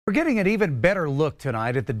We're getting an even better look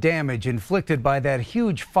tonight at the damage inflicted by that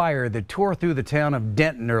huge fire that tore through the town of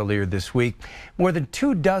Denton earlier this week. More than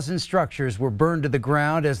 24 structures were burned to the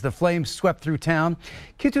ground as the flames swept through town.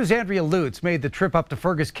 Q2's Andrea Lutz made the trip up to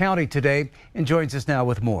Fergus County today and joins us now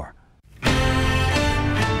with more.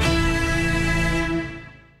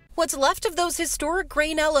 What's left of those historic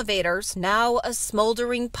grain elevators, now a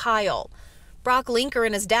smoldering pile. Brock Linker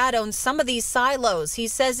and his dad own some of these silos. He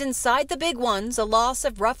says inside the big ones, a loss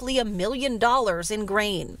of roughly $1 million in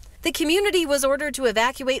grain. The community was ordered to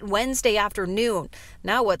evacuate Wednesday afternoon.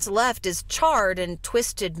 Now what's left is charred and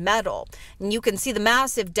twisted metal. And you can see the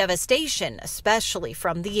massive devastation, especially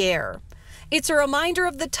from the air. It's a reminder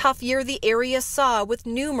of the tough year the area saw with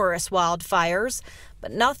numerous wildfires,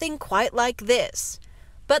 but nothing quite like this.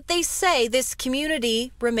 But they say this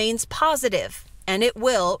community remains positive, and it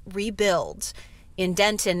will rebuild. In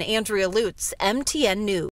Denton, Andrea Lutz, MTN News.